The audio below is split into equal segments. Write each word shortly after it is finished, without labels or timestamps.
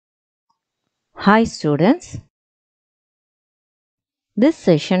Hi students, this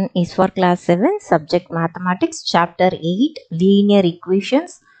session is for class 7 subject mathematics chapter 8 linear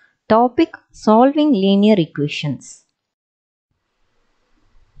equations, topic solving linear equations.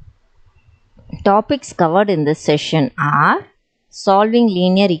 Topics covered in this session are solving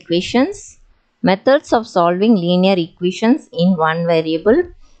linear equations, methods of solving linear equations in one variable.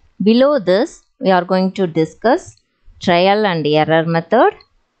 Below this we are going to discuss trial and error method,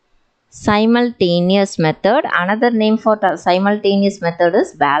 simultaneous method. Another name for simultaneous method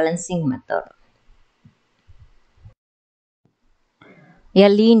is balancing method. A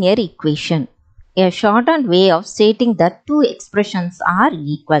linear equation, a shortened way of stating that two expressions are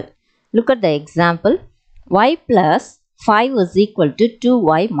equal. Look at the example. Y plus 5 is equal to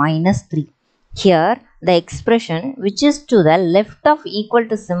 2y minus 3. Here the expression which is to the left of equal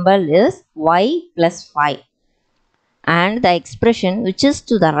to symbol is y plus 5. And the expression which is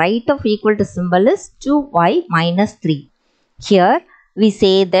to the right of equal to symbol is 2y minus 3. Here we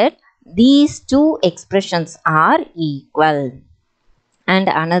say that these two expressions are equal. And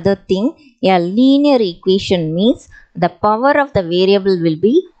another thing, a linear equation means the power of the variable will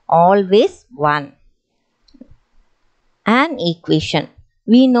be always 1. An equation.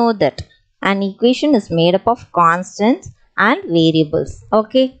 We know that an equation is made up of constants and variables.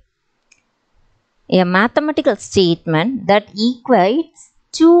 Okay. A mathematical statement that equates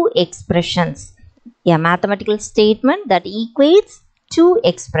two expressions. A mathematical statement that equates two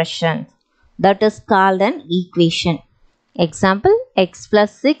expressions. That is called an equation. Example, x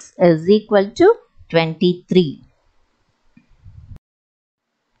plus 6 is equal to 23.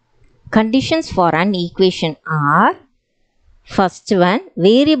 Conditions for an equation are: first one,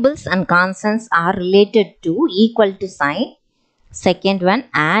 variables and constants are related to equal to sign. Second one,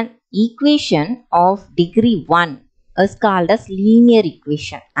 an equation of degree 1 is called as linear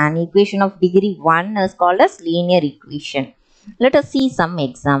equation. An equation of degree 1 is called as linear equation. Let us see some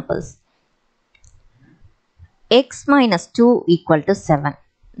examples. X minus 2 equal to 7.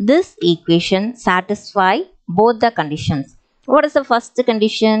 This equation satisfies both the conditions. What is the first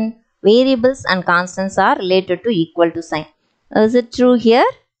condition? Variables and constants are related to equal to sign. Is it true here?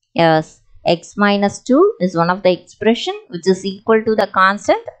 Yes. X minus 2 is one of the expression which is equal to the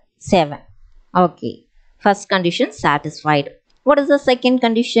constant 7. Okay. First condition satisfied. What is the second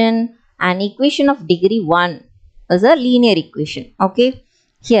condition? An equation of degree 1 is a linear equation. Okay.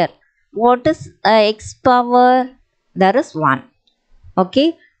 Here, what is x power? There is 1.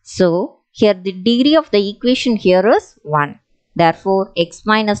 Okay. So, here the degree of the equation here is 1. Therefore, x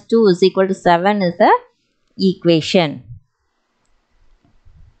minus 2 is equal to 7 is the equation.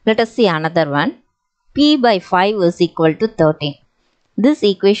 Let us see another one. P by 5 is equal to 13. This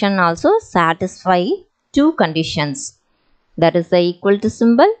equation also satisfies two conditions. That is the equal to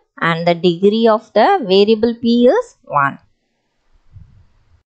symbol and the degree of the variable p is 1.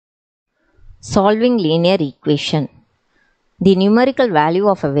 Solving linear equation. The numerical value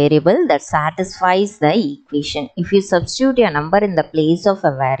of a variable that satisfies the equation. If you substitute a number in the place of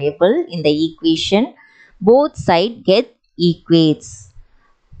a variable in the equation, both sides get equates.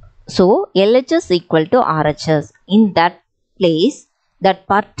 So, LHS equal to RHS. In that place, that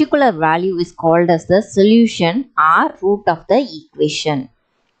particular value is called as the solution or root of the equation.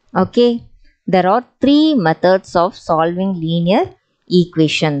 Okay. There are three methods of solving linear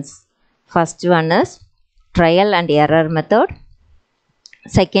equations. First one is trial and error method.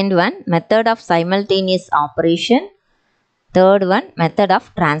 Second one, method of simultaneous operation. Third one, method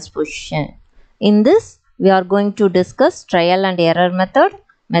of transposition. In this, we are going to discuss trial and error method,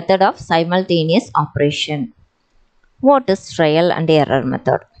 method of simultaneous operation. What is trial and error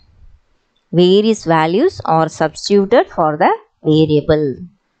method? Various values are substituted for the variable.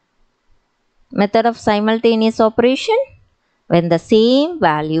 Method of simultaneous operation. When the same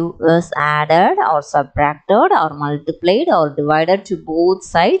value is added or subtracted or multiplied or divided to both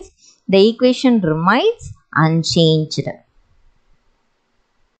sides, the equation remains unchanged.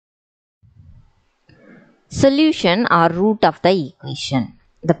 Solution or root of the equation.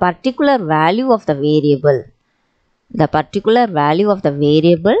 The particular value of the variable. The particular value of the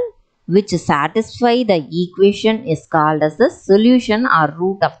variable which satisfies the equation is called as the solution or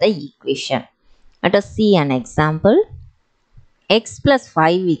root of the equation. Let us see an example. X plus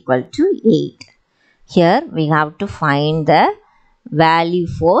 5 equal to 8. Here we have to find the value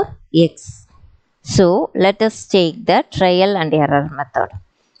for x. So let us take the trial and error method.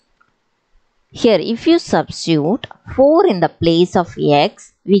 Here if you substitute 4 in the place of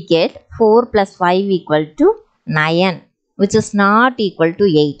x, we get 4 plus 5 equal to 9, which is not equal to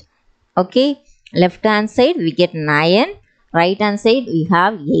 8. Okay. Left hand side we get 9. Right hand side we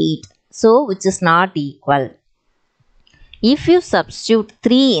have 8. so which is not equal. If you substitute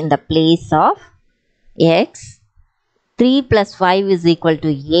 3 in the place of x, 3 plus 5 is equal to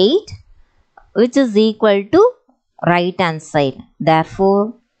 8, which is equal to right hand side.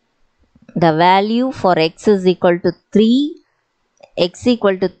 Therefore, the value for x is equal to 3. X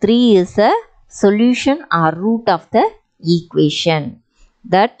equal to 3 is a solution or root of the equation.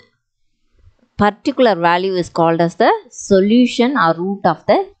 That particular value is called as the solution or root of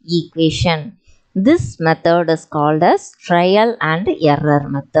the equation. This method is called as trial and error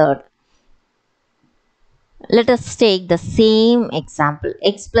method. Let us take the same example.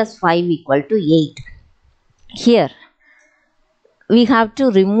 X plus 5 equal to 8. Here we have to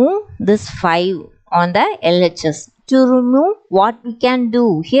remove this 5 on the LHS. To remove, what we can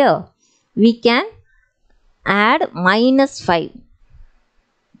do here? We can add minus 5.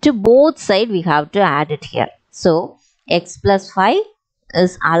 To both sides we have to add it here. So x plus 5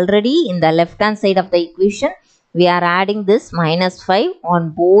 is already in the left hand side of the equation. We are adding this minus 5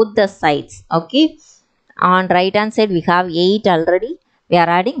 on both the sides. Okay. On right hand side we have 8 already. We are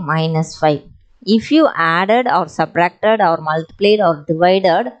adding minus 5. If you added or subtracted or multiplied or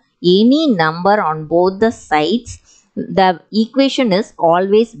divided any number on both the sides, the equation is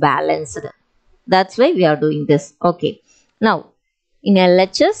always balanced. That's why we are doing this. Okay. Now, in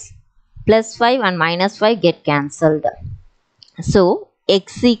LHS, plus 5 and minus 5 get cancelled. So,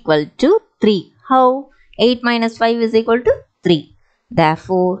 x equal to 3. How? 8 minus 5 is equal to 3.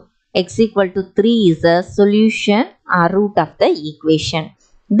 Therefore, x equal to 3 is a solution or root of the equation.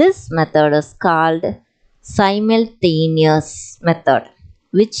 This method is called simultaneous method,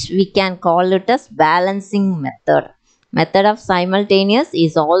 which we can call it as balancing method. Method of simultaneous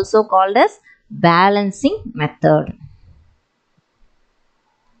is also called as balancing method.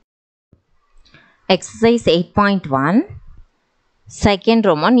 Exercise 8.1. Second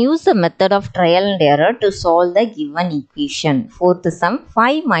Roman, use the method of trial and error to solve the given equation. Fourth sum,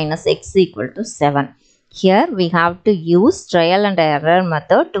 5 minus x equal to 7. Here we have to use trial and error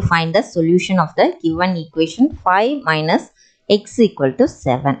method to find the solution of the given equation 5 minus x equal to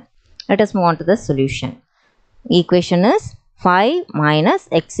 7. Let us move on to the solution. Equation is 5 minus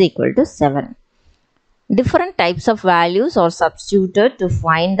x equal to 7. Different types of values are substituted to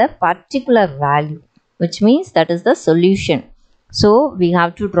find the particular value, which means that is the solution. So, we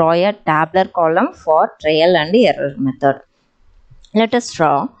have to draw a tabular column for trial and error method. Let us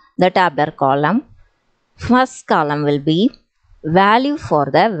draw the tabular column. First column will be value for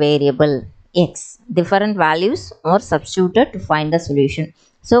the variable x. Different values are substituted to find the solution.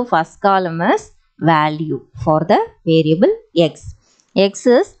 So, first column is value for the variable x. X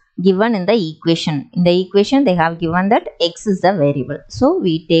is given in the equation. In the equation, they have given that x is the variable. So,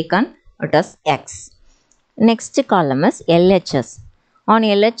 we take on it as x. Next column is LHS. On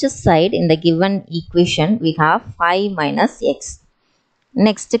LHS side, in the given equation, we have 5 minus x.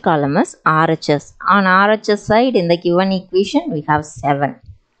 Next column is RHS. On RHS side, in the given equation, we have 7.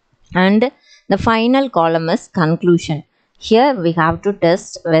 And the final column is conclusion. Here, we have to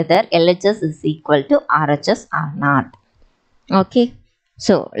test whether LHS is equal to RHS or not. Okay.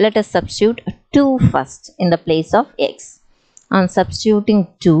 So, let us substitute 2 first in the place of x. On substituting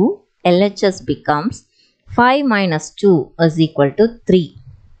 2, LHS becomes 5 minus 2 is equal to 3.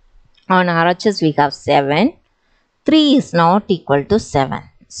 On RHS we have 7. 3 is not equal to 7.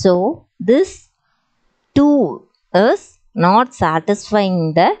 So, this 2 is not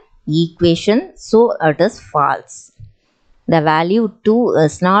satisfying the equation. So, it is false. The value 2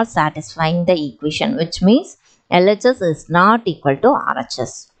 is not satisfying the equation, which means LHS is not equal to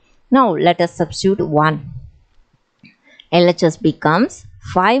RHS. Now, let us substitute 1. LHS becomes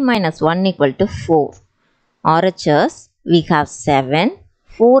 5 minus 1 equal to 4. RHS, we have 7.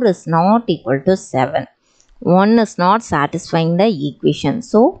 4 is not equal to 7. 1 is not satisfying the equation.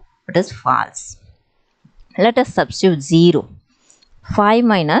 So, it is false. Let us substitute 0. 5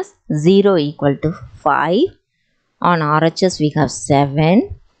 minus 0 equal to 5. On RHS, we have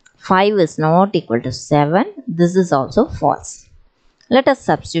 7. 5 is not equal to 7. This is also false. Let us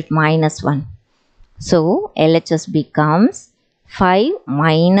substitute minus 1. So, LHS becomes 5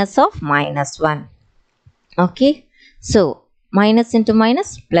 minus of minus 1. Okay. So, minus into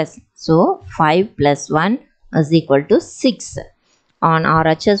minus plus. So, 5 plus 1 is equal to 6. On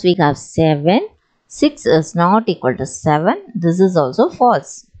RHS, we have 7. 6 is not equal to 7. This is also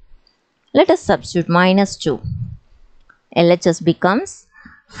false. Let us substitute minus 2. LHS becomes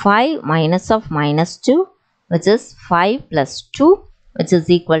 5 minus of minus 2, which is 5 plus 2, which is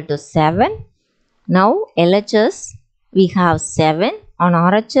equal to 7. Now, LHS, we have 7. On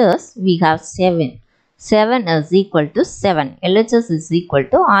RHS, we have 7. 7 is equal to 7. LHS is equal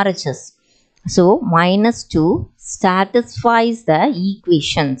to RHS. So minus 2 satisfies the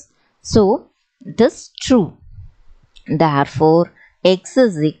equations. So it is true. Therefore, x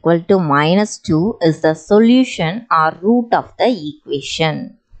is equal to minus 2 is the solution or root of the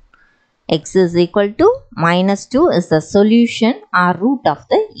equation. X is equal to minus 2 is the solution or root of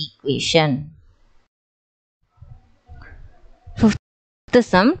the equation. Fifth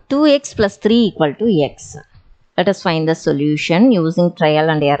sum, 2x plus 3 equal to x. Let us find the solution using trial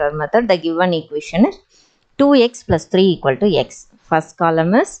and error method. The given equation is 2x plus 3 equal to x. First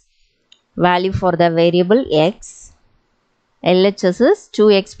column is value for the variable x. LHS is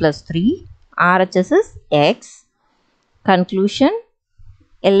 2x plus 3. RHS is x. Conclusion,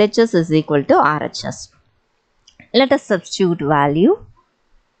 LHS is equal to RHS. Let us substitute value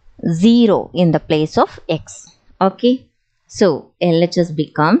 0 in the place of x. Okay. So, LHS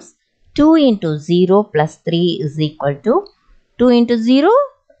becomes 2 into 0 plus 3 is equal to 2 into 0,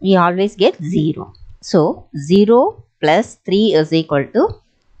 we always get 0. So, 0 plus 3 is equal to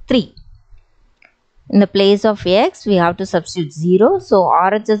 3. In the place of x, we have to substitute 0. So,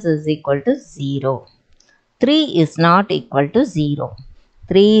 RHS is equal to 0. 3 is not equal to 0.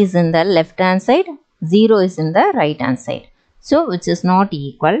 3 is in the left hand side, 0 is in the right hand side. So, which is not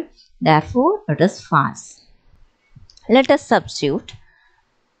equal. Therefore, it is false. Let us substitute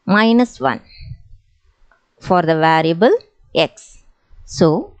minus 1 for the variable x.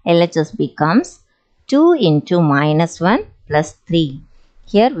 So, LHS becomes 2 into minus 1 plus 3.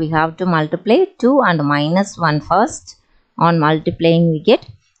 Here we have to multiply 2 and minus 1 first. On multiplying we get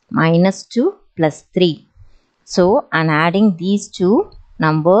minus 2 plus 3. So, on adding these two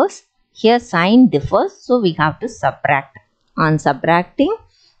numbers, here sign differs. So, we have to subtract. On subtracting,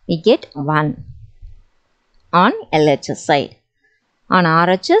 we get 1 on LHS side. On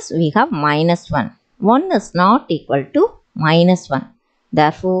RHS, we have minus 1. 1 is not equal to minus 1.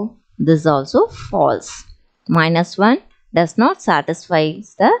 Therefore, this also false. Minus 1 does not satisfy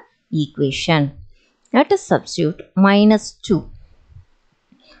the equation. Let us substitute minus 2.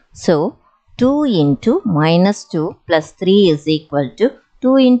 So, 2 into minus 2 plus 3 is equal to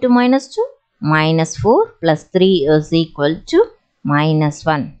 2 into minus 2 minus 4 plus 3 is equal to minus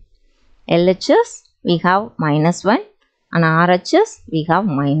 1. LHS we have minus 1 and RHS we have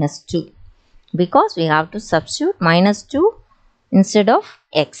minus 2 because we have to substitute minus 2 instead of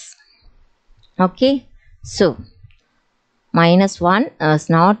x. Okay. So, minus 1 is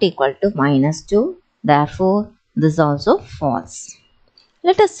not equal to minus 2. Therefore, this is also false.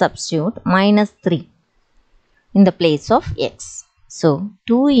 Let us substitute minus 3 in the place of x. So,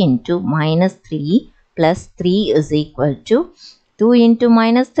 2 into minus 3 plus 3 is equal to 2 into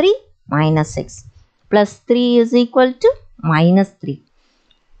minus 3 minus 6 plus 3 is equal to minus 3.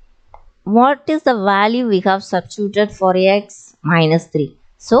 What is the value we have substituted for x? Minus 3.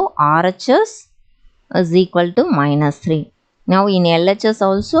 So, RHS is equal to minus 3. Now, in LHS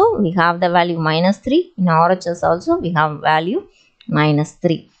also we have the value minus 3. In RHS also we have value minus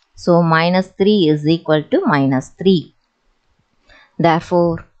 3. So, minus 3 is equal to minus 3.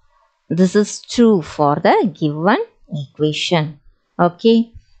 Therefore, this is true for the given equation.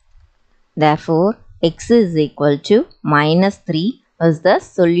 Okay. Therefore, x is equal to minus 3 is the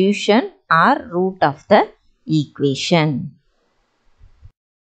solution or root of the equation.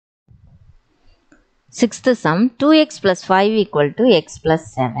 Sixth sum, 2x plus 5 equal to x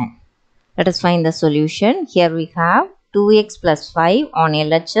plus 7. Let us find the solution. Here we have 2x plus 5 on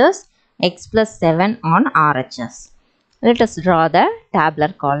LHS, x plus 7 on RHS. Let us draw the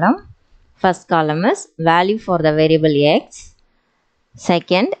tabular column. First column is value for the variable x.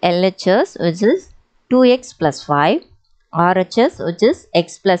 Second, LHS which is 2x plus 5. RHS which is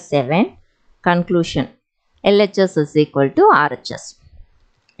x plus 7. Conclusion, LHS is equal to RHS.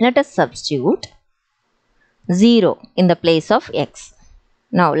 Let us substitute 0 in the place of x.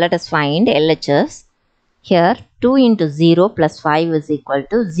 Now, let us find LHS. Here, 2 into 0 plus 5 is equal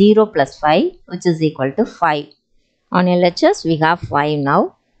to 0 plus 5 which is equal to 5. On LHS, we have 5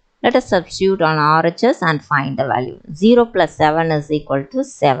 now. Let us substitute on RHS and find the value. 0 plus 7 is equal to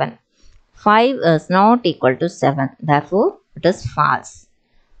 7. 5 is not equal to 7. Therefore, it is false.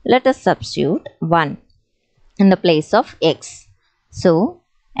 Let us substitute 1 in the place of x. So,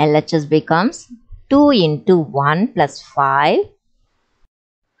 LHS becomes 2 into 1 plus 5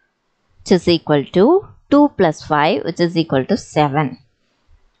 which is equal to 2 plus 5 which is equal to 7.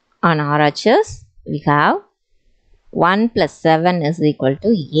 On RHS, we have 1 plus 7 is equal to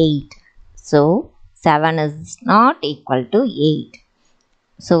 8. So, 7 is not equal to 8.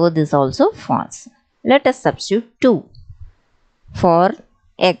 So, this is also false. Let us substitute 2 for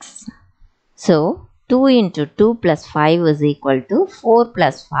x. So, 2 into 2 plus 5 is equal to 4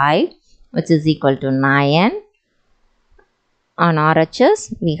 plus 5, which is equal to 9. On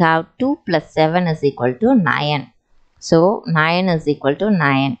RHS, we have 2 plus 7 is equal to 9. So, 9 is equal to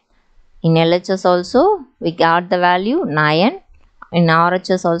 9. In LHS also, we got the value 9. In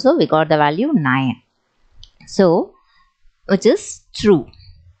RHS also, we got the value 9. So, which is true.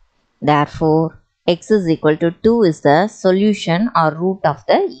 Therefore, x is equal to 2 is the solution or root of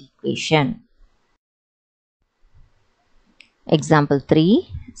the equation. Example 3.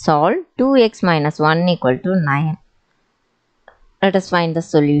 Solve 2x minus 1 equal to 9. Let us find the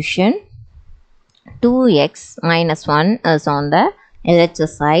solution. 2x minus 1 is on the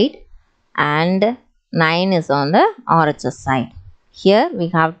LHS side and 9 is on the RHS side. Here we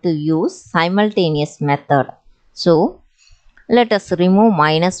have to use simultaneous method. So, let us remove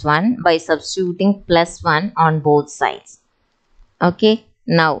minus 1 by substituting plus 1 on both sides. Okay.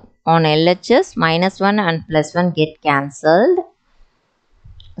 Now, on LHS, minus 1 and plus 1 get cancelled.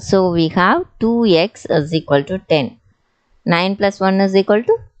 So, we have 2x is equal to 10. 9 plus 1 is equal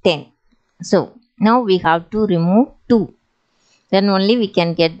to 10. So, now we have to remove 2. Then only we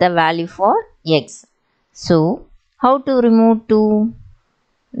can get the value for x. So, how to remove 2?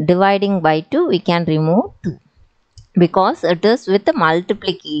 Dividing by 2, we can remove 2. Because it is with the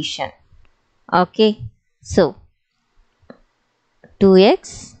multiplication. Okay. So,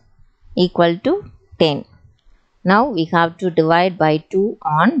 2x equal to 10. Now, we have to divide by 2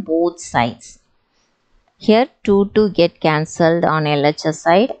 on both sides. Here 2 get cancelled on LHS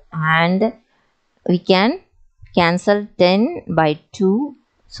side and we can cancel 10 by 2.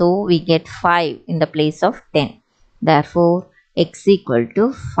 So, we get 5 in the place of 10. Therefore, x equal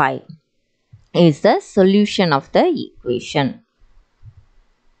to 5 is the solution of the equation.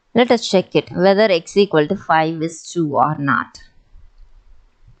 Let us check it whether x equal to 5 is true or not.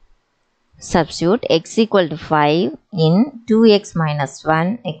 Substitute x equal to 5 in 2x minus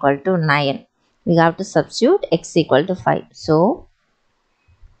 1 equal to 9. We have to substitute x equal to 5. So,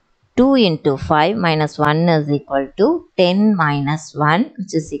 2 into 5 minus 1 is equal to 10 minus 1,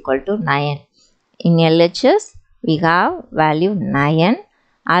 which is equal to 9. In LHS, we have value 9.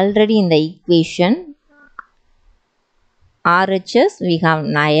 Already in the equation, RHS, we have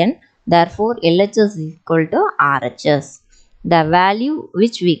 9. Therefore, LHS is equal to RHS. The value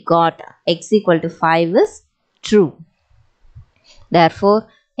which we got, x equal to 5, is true. Therefore,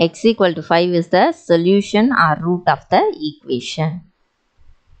 x equal to 5 is the solution or root of the equation.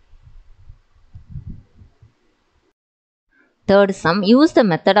 Third sum, use the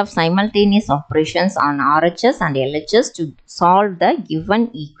method of simultaneous operations on RHS and LHS to solve the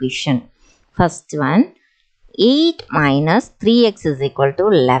given equation. First one, 8 minus 3x is equal to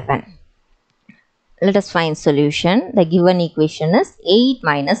 11. Let us find solution. The given equation is 8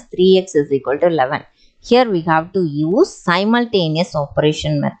 minus 3x is equal to 11. Here we have to use simultaneous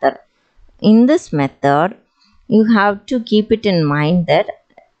operation method. In this method, you have to keep it in mind that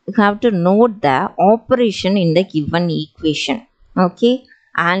you have to note the operation in the given equation. Okay.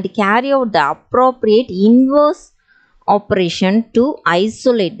 And carry out the appropriate inverse operation to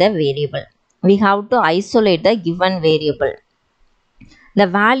isolate the variable. We have to isolate the given variable. The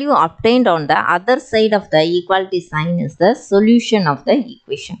value obtained on the other side of the equality sign is the solution of the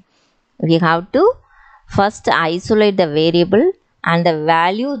equation. We have to first isolate the variable and the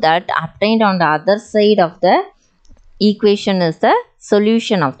value that obtained on the other side of the equation is the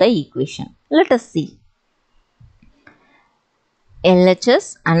solution of the equation. Let us see.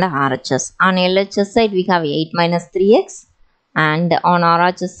 LHS and RHS. On LHS side we have 8 minus 3x and on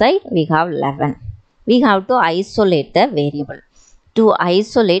RHS side we have 11. We have to isolate the variable. To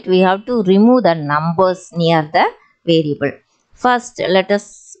isolate, we have to remove the numbers near the variable. First, let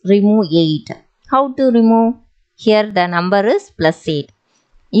us remove 8. How to remove? Here the number is plus 8.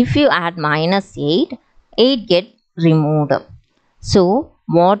 If you add minus 8, 8 get removed. So,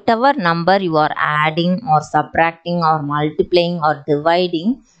 whatever number you are adding or subtracting or multiplying or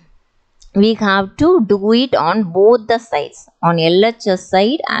dividing, we have to do it on both the sides, on LHS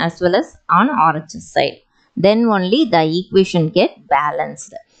side as well as on RHS side. Then only the equation get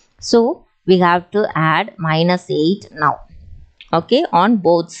balanced. So, we have to add minus 8 now. Okay, on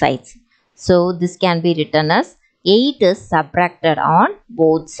both sides. So, this can be written as 8 is subtracted on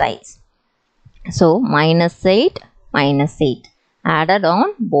both sides. So, minus 8 added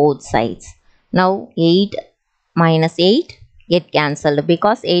on both sides. Now, 8 minus 8 get cancelled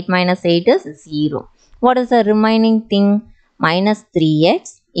because 8 minus 8 is 0. What is the remaining thing? Minus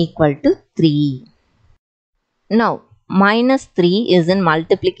 3x equal to 3. Now, minus 3 is in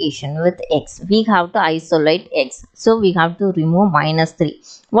multiplication with x. We have to isolate x. So we have to remove minus 3.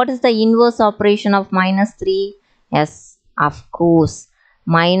 What is the inverse operation of minus 3? Yes, of course.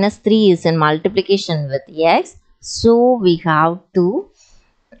 Minus 3 is in multiplication with x. So we have to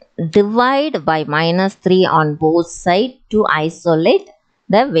divide by minus 3 on both sides to isolate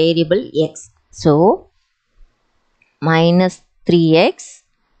the variable x. So minus 3x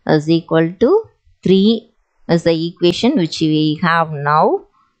is equal to 3 is the equation which we have now.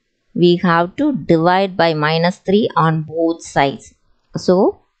 We have to divide by minus 3 on both sides.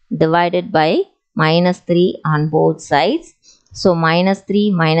 So divided by minus 3 on both sides. So minus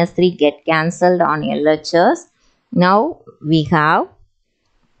 3 get cancelled on LHS. Now we have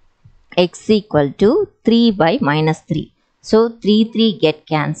x equal to 3 by minus 3. So 3 get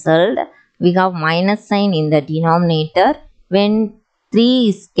cancelled. We have minus sign in the denominator. When 3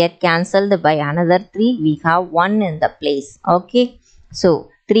 is get cancelled by another 3, we have 1 in the place. Okay. So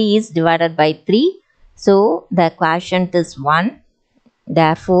 3 is divided by 3. So the quotient is 1.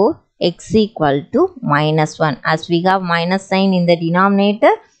 Therefore, x equal to minus 1. As we have minus sign in the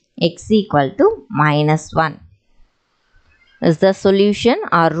denominator, x equal to minus 1 is the solution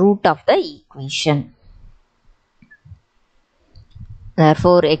or root of the equation.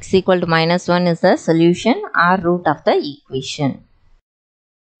 Therefore, x equal to minus 1 is the solution or root of the equation.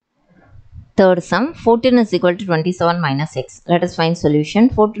 Third sum, 14 is equal to 27 minus x. Let us find solution.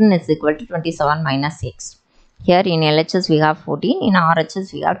 14 is equal to 27 minus x. Here in LHS we have 14, in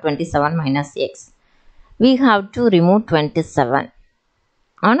RHS we have 27 minus x. We have to remove 27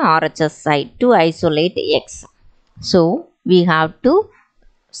 on RHS side to isolate x. So, we have to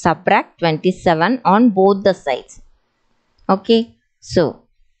subtract 27 on both the sides. Okay. So,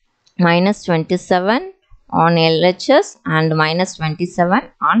 minus 27 on LHS and minus 27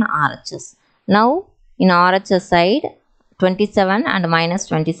 on RHS. Now, in RHS side, 27 and minus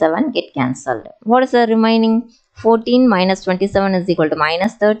 27 get cancelled. What is the remaining? 14 minus 27 is equal to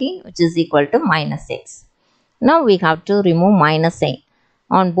minus 13, which is equal to minus x. Now, we have to remove minus sign.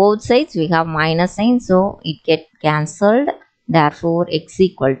 On both sides, we have minus sign, so it gets cancelled. Therefore, x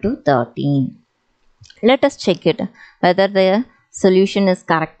equal to 13. Let us check it whether the solution is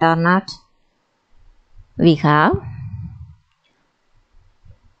correct or not. We have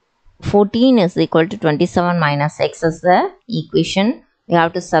 14 is equal to 27 minus x as the equation. We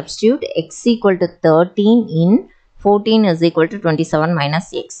have to substitute x equal to 13 in 14 is equal to 27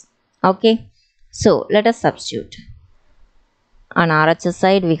 minus x. Okay. So, let us substitute. On RHS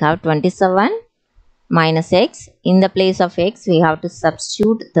side, we have 27 minus x. In the place of x, we have to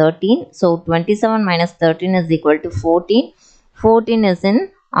substitute 13. So, 27 minus 13 is equal to 14. 14 is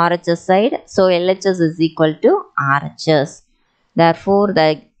in RHS side. So, LHS is equal to RHS. Therefore,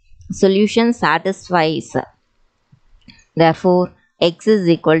 the solution satisfies. Therefore, x is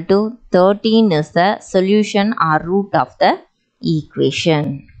equal to 13 is the solution or root of the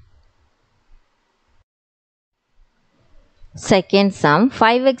equation. Second sum,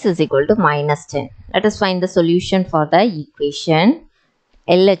 5x is equal to minus 10. Let us find the solution for the equation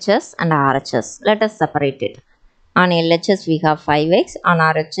LHS and RHS. Let us separate it. On LHS we have 5x, on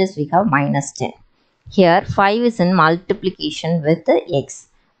RHS we have minus 10. Here 5 is in multiplication with x.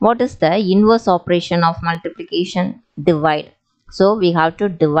 What is the inverse operation of multiplication? Divide. So we have to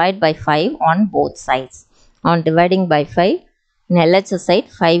divide by 5 on both sides. On dividing by 5, in LHS side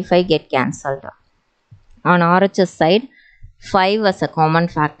 5 get cancelled. On RHS side 5 as a common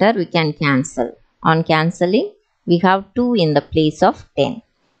factor we can cancel. On cancelling we have 2 in the place of 10.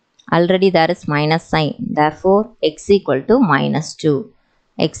 Already there is minus sign. Therefore, x equal to minus 2.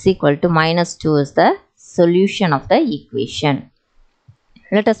 X equal to minus 2 is the solution of the equation.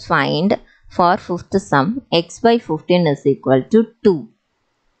 Let us find for fifth sum, x by 15 is equal to 2.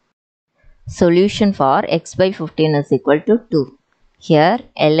 Solution for x by 15 is equal to 2. Here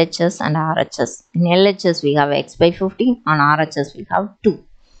LHS and RHS. In LHS we have x by 15, on RHS we have 2.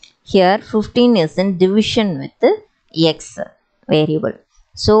 Here 15 is in division with x variable.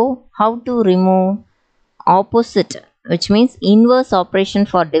 So how to remove opposite, which means inverse operation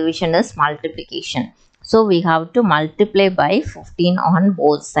for division is multiplication. So we have to multiply by 15 on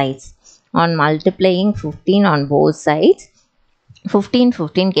both sides. On multiplying 15 on both sides,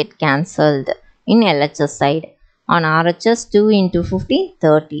 15 get cancelled in LHS side. On RHS 2 into 15,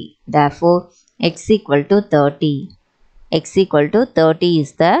 30. Therefore, x equal to 30. X equal to 30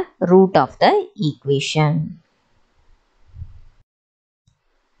 is the root of the equation.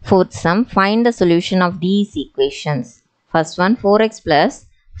 Fourth sum, find the solution of these equations. First one, 4x plus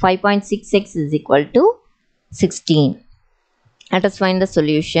 5.6x is equal to 16. Let us find the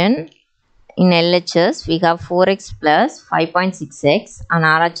solution. In LHS, we have 4x plus 5.6x. On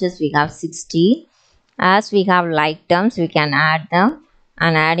RHS, we have 60. As we have like terms, we can add them.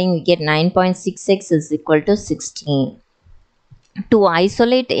 And adding, we get 9.6x is equal to 16. To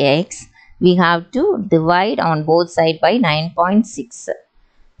isolate x, we have to divide on both sides by 9.6.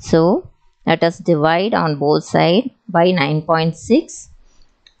 So, let us divide on both sides by 9.6.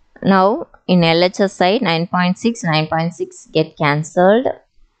 Now, in LHS side, 9.6 get cancelled.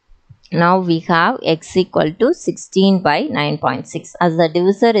 Now, we have x equal to 16 by 9.6. As the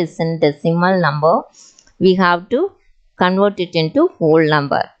divisor is in decimal number, we have to convert it into whole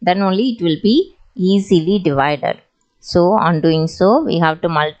number. Then only it will be easily divided. So, on doing so, we have to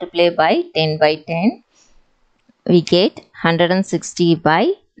multiply by 10 by 10. We get 160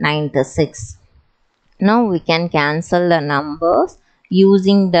 by 96. Now, we can cancel the numbers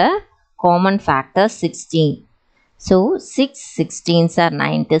using the common factor 16. So, 6 16s are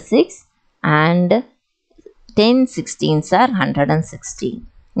 96 and 10 16s are 160.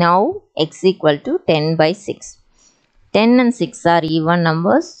 Now, x equal to 10 by 6. 10 and 6 are even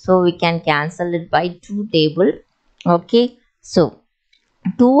numbers, so we can cancel it by 2 table. Okay, so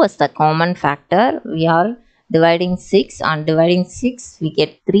 2 was the common factor. We are dividing 6. On dividing 6, we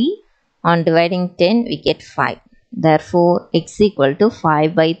get 3. On dividing 10, we get 5. Therefore, x equal to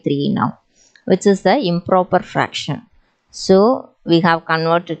 5 by 3 now, which is the improper fraction. So, we have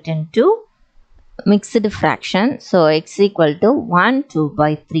converted into mixed fraction. So, x equal to 1 2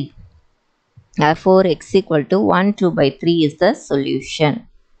 by 3. Therefore, x equal to 1 2 by 3 is the solution.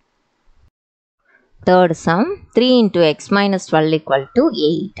 Third sum, 3 into x minus 12 equal to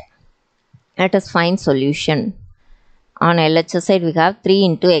 8. Let us find solution. On LHS side, we have 3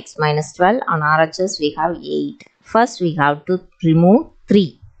 into x minus 12. On RHS, we have 8. First, we have to remove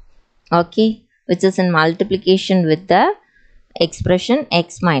 3. Okay, which is in multiplication with the expression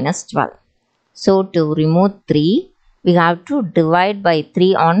x minus 12. So, to remove 3, we have to divide by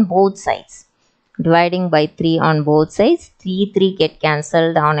 3 on both sides. Dividing by 3 on both sides, 3 get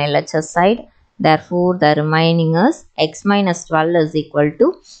cancelled on LHS side. Therefore, the remaining is x minus 12 is equal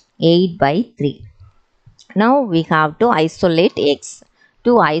to 8 by 3. Now, we have to isolate x.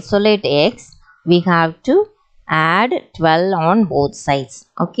 To isolate x, we have to add 12 on both sides.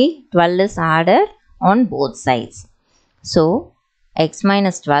 Okay, 12 is added on both sides. So, x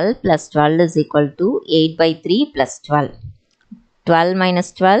minus 12 plus 12 is equal to 8 by 3 plus 12. 12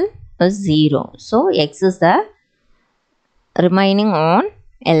 minus 12 is 0. So, x is the remaining on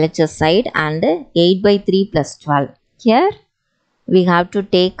LHS side and 8 by 3 plus 12. Here, we have to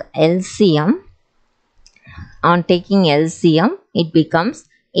take LCM. On taking LCM, it becomes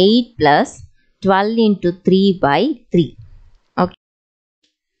 8 plus 12 into 3 by 3. Okay.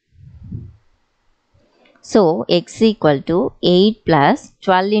 So, x equal to 8 plus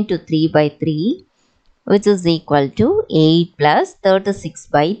 12 into 3 by 3, which is equal to 8 plus 36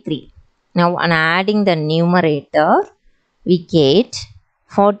 by 3. Now, on adding the numerator, we get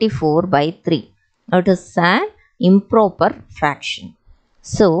 44 by 3. It is an improper fraction.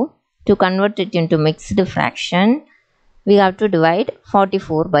 So, to convert it into mixed fraction, we have to divide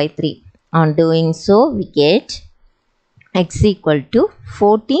 44 by 3. On doing so, we get x equal to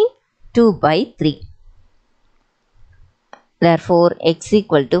 14 2 by 3. Therefore, x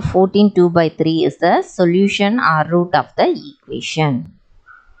equal to 14 2 by 3 is the solution or root of the equation.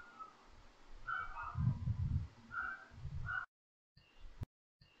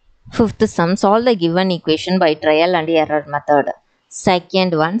 Fifth sum, solve the given equation by trial and error method.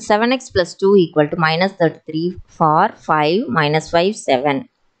 Second one, 7x plus 2 equal to minus 33 for 5 minus 5, 7.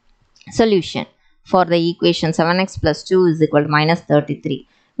 Solution. For the equation 7x plus 2 is equal to minus 33.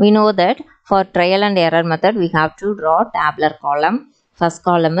 We know that for trial and error method, we have to draw tabular column. First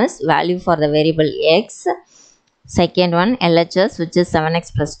column is value for the variable x. Second one, LHS, which is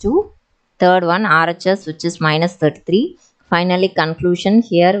 7x plus 2. Third one, RHS, which is minus 33. Finally, conclusion,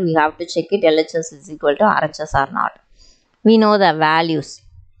 here we have to check it LHS is equal to RHS or not. We know the values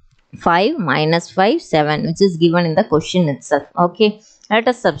 5 minus 5, 7, which is given in the question itself. Okay, let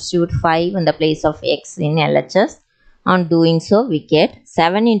us substitute 5 in the place of x in LHS. On doing so, we get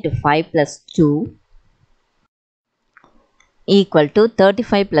 7 into 5 plus 2 equal to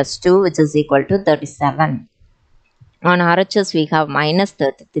 35 plus 2, which is equal to 37. On RHS, we have minus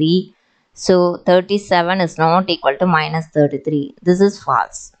 33. So, 37 is not equal to minus 33. This is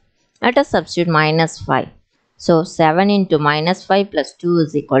false. Let us substitute minus 5. So, 7 into minus 5 plus 2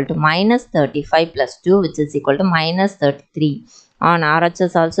 is equal to minus 35 plus 2, which is equal to minus 33. On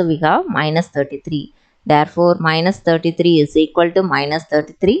RHS also we have minus 33. Therefore, minus 33 is equal to minus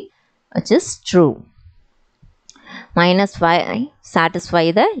 33, which is true. minus 5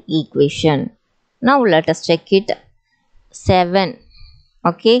 satisfy the equation. Now let us check it. 7.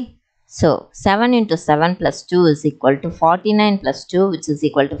 Okay, so 7 into 7 plus 2 is equal to 49 plus 2, which is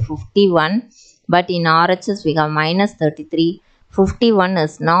equal to 51. But in RHS we have minus 33. 51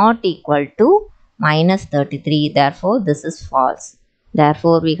 is not equal to minus 33, therefore this is false.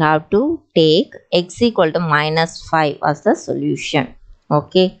 Therefore we have to take x equal to minus 5 as the solution.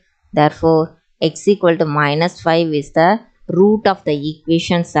 Okay, therefore x equal to minus 5 is the root of the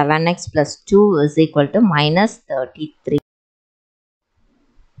equation 7x plus 2 is equal to minus 33.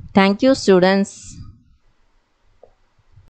 Thank you, students.